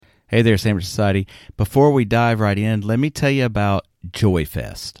Hey there, Sammich Society. Before we dive right in, let me tell you about Joy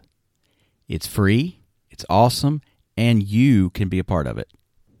Fest. It's free, it's awesome, and you can be a part of it.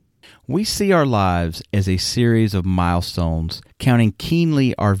 We see our lives as a series of milestones, counting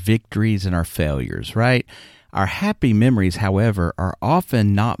keenly our victories and our failures, right? Our happy memories, however, are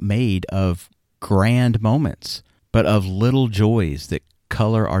often not made of grand moments, but of little joys that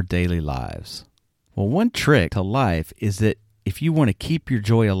color our daily lives. Well, one trick to life is that if you want to keep your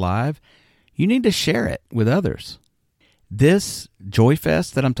joy alive, you need to share it with others. This Joy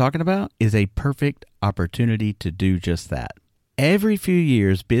Fest that I'm talking about is a perfect opportunity to do just that. Every few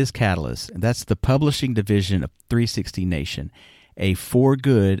years, Biz Catalyst, that's the publishing division of 360 Nation, a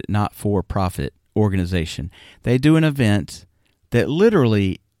for-good, not for-profit organization, they do an event that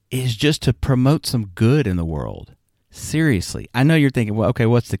literally is just to promote some good in the world. Seriously. I know you're thinking, well, okay,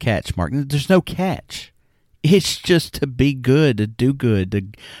 what's the catch, Mark? There's no catch. It's just to be good, to do good, to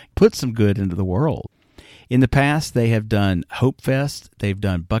put some good into the world. In the past, they have done Hope Fest, they've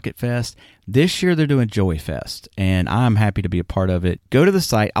done Bucket Fest. This year, they're doing Joy Fest, and I'm happy to be a part of it. Go to the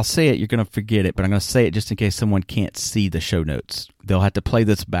site. I'll say it. You're going to forget it, but I'm going to say it just in case someone can't see the show notes. They'll have to play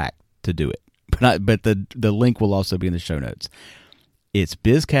this back to do it, but the link will also be in the show notes. It's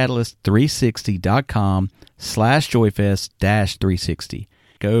bizcatalyst360.com/joyfest-360.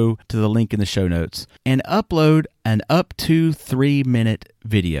 Go to the link in the show notes and upload an up to 3-minute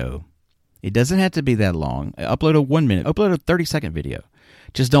video. It doesn't have to be that long. Upload a 1-minute, upload a 30-second video.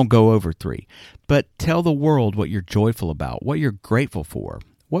 Just don't go over 3. But tell the world what you're joyful about, what you're grateful for,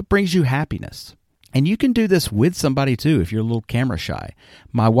 what brings you happiness. And you can do this with somebody too if you're a little camera shy.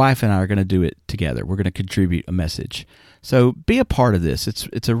 My wife and I are going to do it together. We're going to contribute a message. So be a part of this.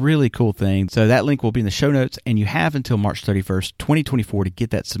 It's a really cool thing. So that link will be in the show notes, and you have until March 31st, 2024 to get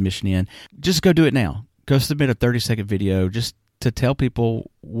that submission in. Just go do it now. Go submit a 30-second video just to tell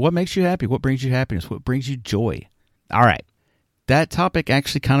people what makes you happy, what brings you happiness, what brings you joy. All right. That topic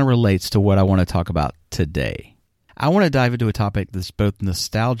actually kind of relates to what I want to talk about today. I want to dive into a topic that's both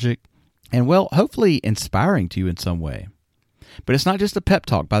nostalgic and, well, hopefully inspiring to you in some way. But it's not just a pep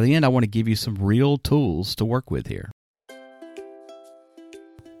talk. By the end, I want to give you some real tools to work with here.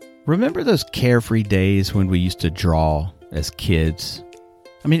 Remember those carefree days when we used to draw as kids?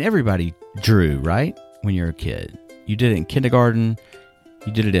 I mean, everybody drew, right? When you're a kid. You did it in kindergarten.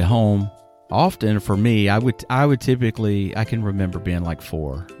 You did it at home. Often for me, I would typically, I can remember being like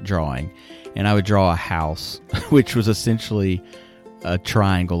 4 drawing, and I would draw a house, which was essentially a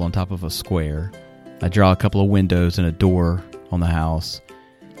triangle on top of a square. I'd draw a couple of windows and a door on the house.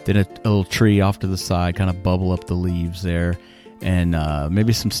 Then a little tree off to the side, kind of bubble up the leaves there. And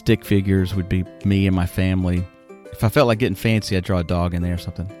maybe some stick figures would be me and my family. If I felt like getting fancy, I'd draw a dog in there or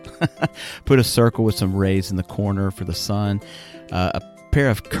something. Put a circle with some rays in the corner for the sun. A pair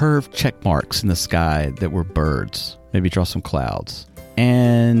of curved check marks in the sky that were birds. Maybe draw some clouds.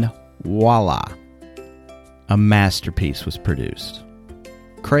 And voila, a masterpiece was produced.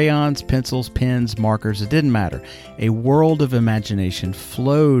 Crayons, pencils, pens, markers, it didn't matter. A world of imagination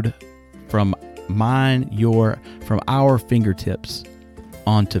flowed from our fingertips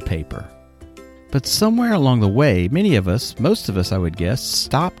onto paper. But somewhere along the way, many of us, most of us I would guess,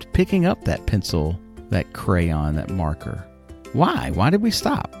 stopped picking up that pencil, that crayon, that marker. Why? Why did we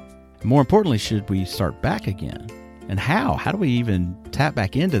stop? More importantly, should we start back again? And how? How do we even tap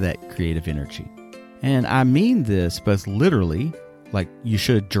back into that creative energy? And I mean this both literally, like you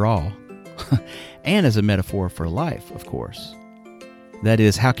should draw, and as a metaphor for life, of course. That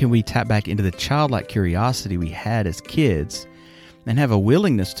is, how can we tap back into the childlike curiosity we had as kids and have a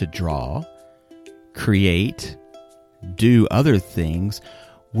willingness to draw, create, do other things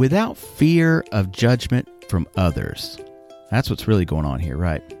without fear of judgment from others? That's what's really going on here,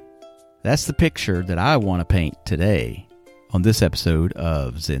 right? That's the picture that I want to paint today on this episode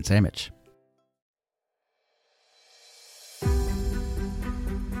of Zen Sammich.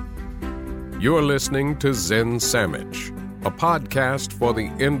 You're listening to Zen Sammich, a podcast for the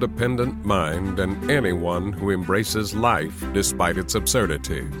independent mind and anyone who embraces life despite its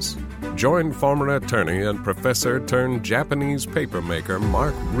absurdities. Join former attorney and professor-turned-Japanese papermaker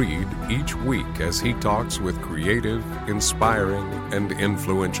Mark Reed each week as he talks with creative, inspiring, and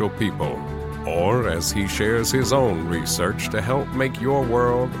influential people, or as he shares his own research to help make your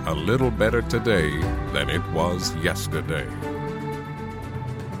world a little better today than it was yesterday.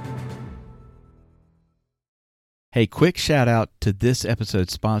 Hey, quick shout out to this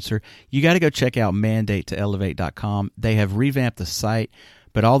episode's sponsor. You got to go check out mandatetoelevate.com. They have revamped the site,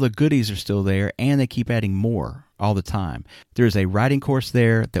 but all the goodies are still there, and they keep adding more all the time. There's a writing course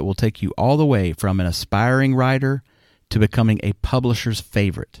there that will take you all the way from an aspiring writer to becoming a publisher's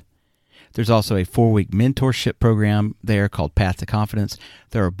favorite. There's also a 4-week mentorship program there called Path to Confidence.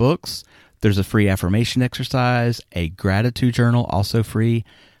 There are books. There's a free affirmation exercise, a gratitude journal, also free.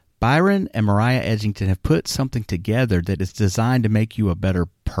 Byron and Mariah Edgington have put something together that is designed to make you a better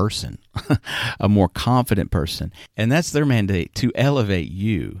person, a more confident person. And that's their mandate, to elevate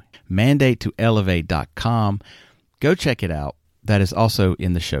you. MandateToElevate.com. Go check it out. That is also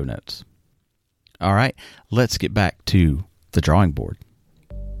in the show notes. All right, let's get back to the drawing board.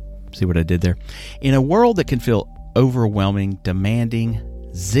 See what I did there? In a world that can feel overwhelming, demanding,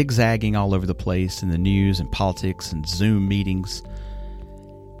 zigzagging all over the place in the news and politics and Zoom meetings,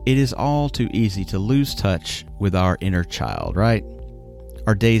 it is all too easy to lose touch with our inner child, right?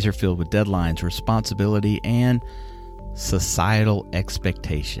 Our days are filled with deadlines, responsibility, and societal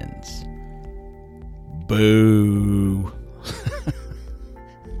expectations. Boo.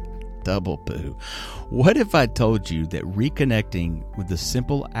 Double boo. What if I told you that reconnecting with the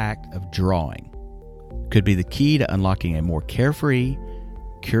simple act of drawing could be the key to unlocking a more carefree,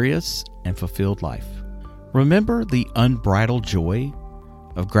 curious, and fulfilled life? Remember the unbridled joy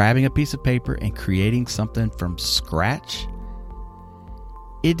of grabbing a piece of paper and creating something from scratch?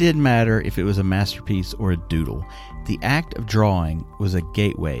 It didn't matter if it was a masterpiece or a doodle. The act of drawing was a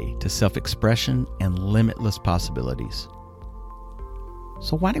gateway to self-expression and limitless possibilities.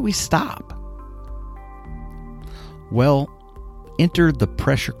 So why did we stop? Well, enter the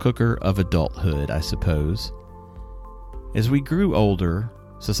pressure cooker of adulthood, I suppose. As we grew older,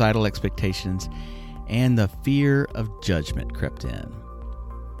 societal expectations and the fear of judgment crept in.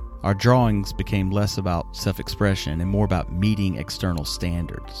 Our drawings became less about self-expression and more about meeting external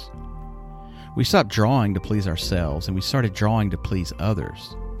standards. We stopped drawing to please ourselves and we started drawing to please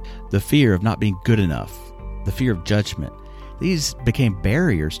others. The fear of not being good enough, the fear of judgment, these became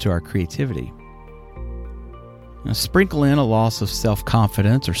barriers to our creativity. Now, sprinkle in a loss of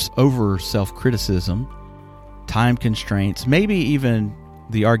self-confidence or over self-criticism, time constraints, maybe even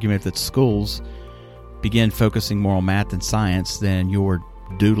the argument that schools begin focusing more on math and science than your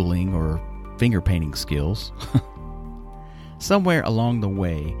doodling or finger painting skills. Somewhere along the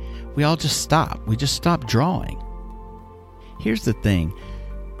way, we all just stopped. We just stopped drawing. Here's the thing.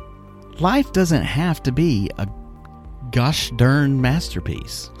 Life doesn't have to be a gosh darn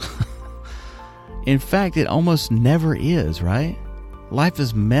masterpiece. In fact, it almost never is, right? Life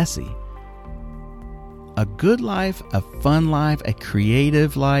is messy. A good life, a fun life, a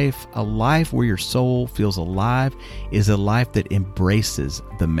creative life, a life where your soul feels alive is a life that embraces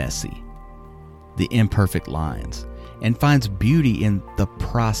the messy, the imperfect lines, and finds beauty in the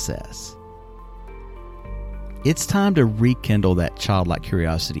process. It's time to rekindle that childlike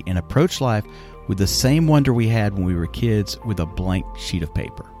curiosity and approach life with the same wonder we had when we were kids, with a blank sheet of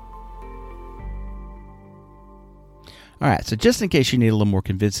paper. All right, so just in case you need a little more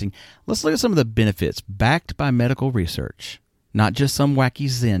convincing, let's look at some of the benefits backed by medical research. Not just some wacky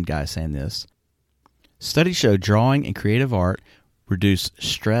Zen guy saying this. Studies show drawing and creative art reduce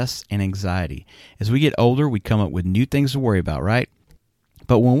stress and anxiety. As we get older, we come up with new things to worry about, right?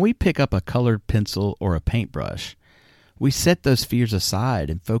 But when we pick up a colored pencil or a paintbrush, we set those fears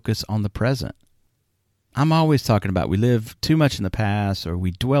aside and focus on the present. I'm always talking about we live too much in the past, or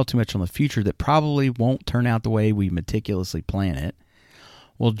we dwell too much on the future that probably won't turn out the way we meticulously plan it.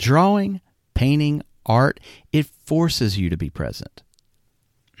 Well, drawing, painting, art, it forces you to be present.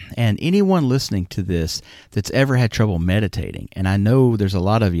 And anyone listening to this that's ever had trouble meditating, and I know there's a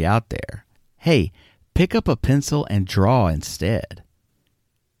lot of you out there, hey, pick up a pencil and draw instead.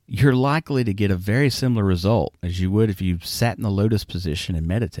 You're likely to get a very similar result as you would if you sat in the lotus position and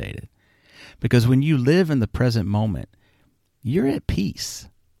meditated. Because when you live in the present moment, you're at peace.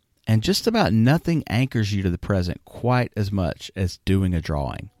 And just about nothing anchors you to the present quite as much as doing a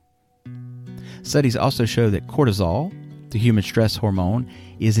drawing. Studies also show that cortisol, the human stress hormone,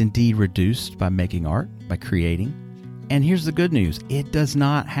 is indeed reduced by making art, by creating. And here's the good news. It does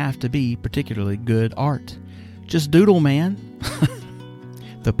not have to be particularly good art. Just doodle, man.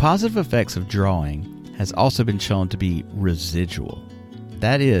 The positive effects of drawing has also been shown to be residual.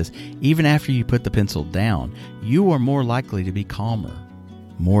 That is, even after you put the pencil down, you are more likely to be calmer,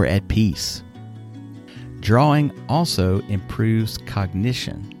 more at peace. Drawing also improves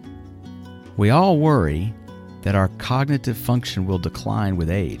cognition. We all worry that our cognitive function will decline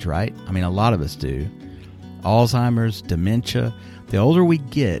with age, right? I mean, a lot of us do. Alzheimer's, dementia. The older we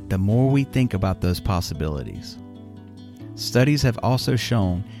get, the more we think about those possibilities. Studies have also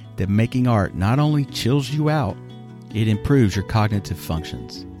shown that making art not only chills you out, it improves your cognitive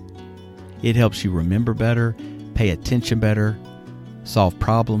functions. It helps you remember better, pay attention better, solve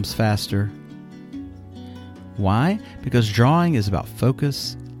problems faster. Why? Because drawing is about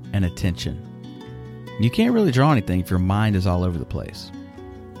focus, and attention. You can't really draw anything if your mind is all over the place.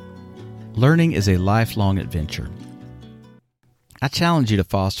 Learning is a lifelong adventure. I challenge you to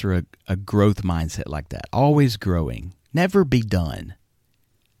foster a growth mindset like that. Always growing. Never be done.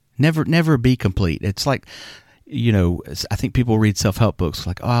 Never be complete. It's like, I think people read self-help books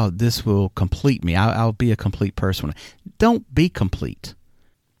like, oh, this will complete me. I'll be a complete person. Don't be complete.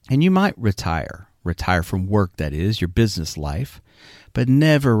 And you might retire from work, that is, your business life, but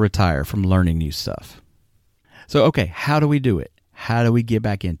never retire from learning new stuff. So, okay, how do we do it? How do we get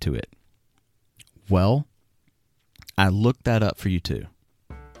back into it? Well, I looked that up for you too.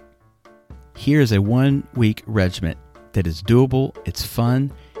 Here's a 1-week regimen that is doable, it's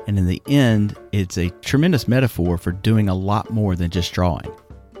fun, and in the end, it's a tremendous metaphor for doing a lot more than just drawing.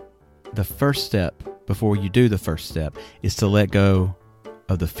 The first step, before you do the first step, is to let go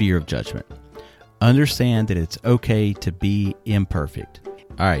of the fear of judgment. Understand that it's okay to be imperfect.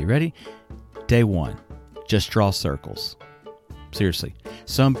 All right, you ready? Day 1, just draw circles. Seriously,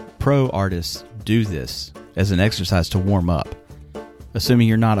 some pro artists do this as an exercise to warm up. Assuming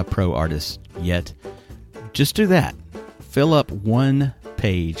you're not a pro artist yet, just do that. Fill up 1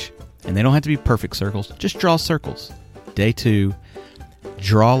 page, and they don't have to be perfect circles. Just draw circles. Day 2,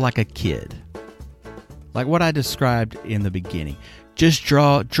 draw like a kid. Like what I described in the beginning. Just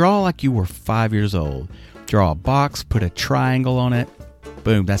draw like you were 5 years old. Draw a box, put a triangle on it.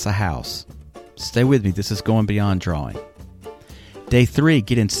 Boom, that's a house. Stay with me. This is going beyond drawing. Day 3,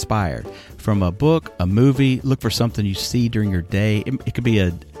 get inspired. From a book, a movie, look for something you see during your day. It could be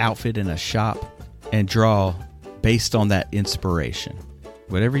an outfit in a shop, and draw based on that inspiration.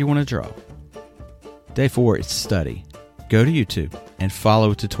 Whatever you want to draw. Day 4 is study. Go to YouTube and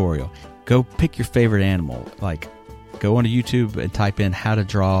follow a tutorial. Go pick your favorite animal. Like, go onto YouTube and type in how to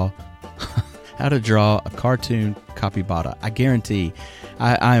draw a cartoon capybara. I guarantee,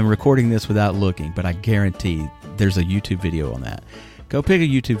 I am recording this without looking, but I guarantee there's a YouTube video on that. Go pick a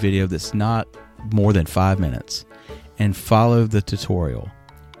YouTube video that's not more than 5 minutes and follow the tutorial.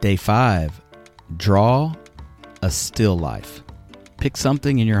 Day 5, draw a still life. Pick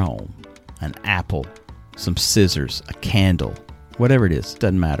something in your home. An apple, some scissors, a candle, whatever it is,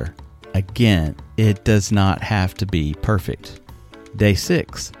 doesn't matter. Again, it does not have to be perfect. Day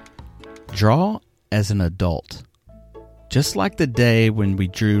 6, draw as an adult. Just like the day when we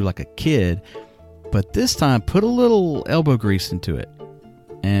drew like a kid, but this time put a little elbow grease into it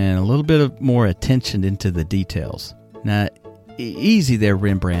and a little bit of more attention into the details. Now, easy there,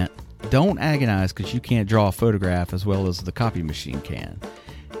 Rembrandt. Don't agonize because you can't draw a photograph as well as the copy machine can.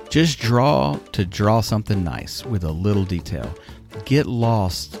 Just draw to draw something nice with a little detail. Get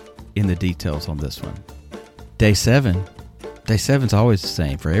lost in the details on this one. Day 7. Day 7's always the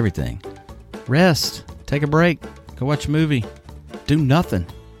same for everything. Rest. Take a break. Go watch a movie. Do nothing.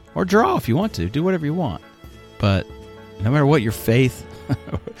 Or draw if you want to. Do whatever you want. But no matter what your faith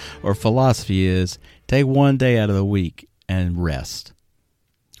or philosophy is, take 1 day out of the week and rest.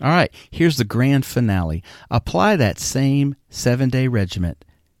 All right, here's the grand finale. Apply that same 7-day regimen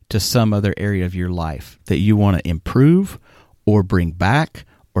to some other area of your life that you want to improve or bring back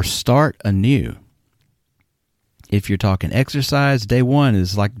or start anew. If you're talking exercise, day 1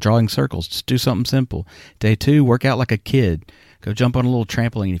 is like drawing circles. Just do something simple. Day 2, work out like a kid. Go jump on a little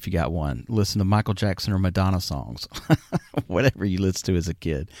trampoline if you got one. Listen to Michael Jackson or Madonna songs. Whatever you listened to as a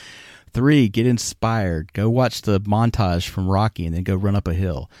kid. 3, get inspired. Go watch the montage from Rocky and then go run up a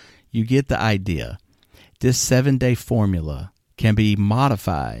hill. You get the idea. This 7-day formula can be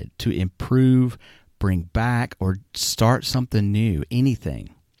modified to improve, bring back, or start something new,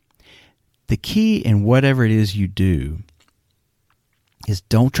 anything. The key in whatever it is you do is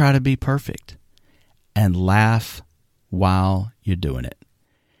don't try to be perfect and laugh while you're doing it.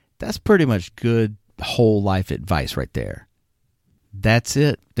 That's pretty much good whole life advice right there. That's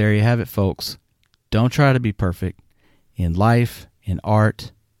it. There you have it, folks. Don't try to be perfect in life, in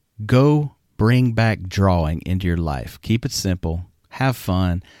art. Go bring back drawing into your life. Keep it simple. Have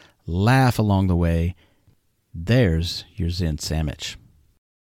fun. Laugh along the way. There's your Zen Sammich.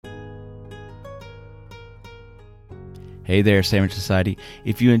 Hey there, Sammich Society.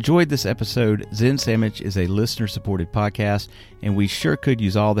 If you enjoyed this episode, Zen Sammich is a listener-supported podcast, and we sure could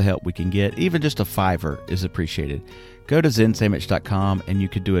use all the help we can get. Even just a $5 is appreciated. Go to zensammich.com, and you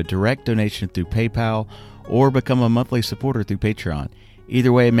could do a direct donation through PayPal or become a monthly supporter through Patreon.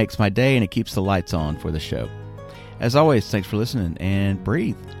 Either way, it makes my day, and it keeps the lights on for the show. As always, thanks for listening, and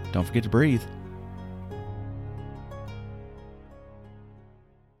breathe. Don't forget to breathe.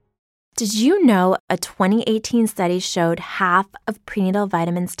 Did you know a 2018 study showed half of prenatal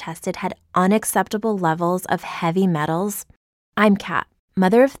vitamins tested had unacceptable levels of heavy metals? I'm Kat.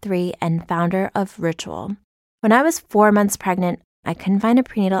 mother of 3 and founder of Ritual. When I was 4 months pregnant, I couldn't find a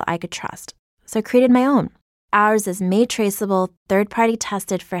prenatal I could trust, so I created my own. Ours is made traceable, third-party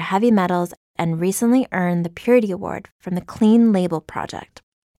tested for heavy metals, and recently earned the Purity Award from the Clean Label Project.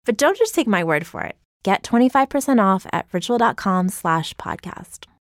 But don't just take my word for it. Get 25% off at ritual.com/podcast.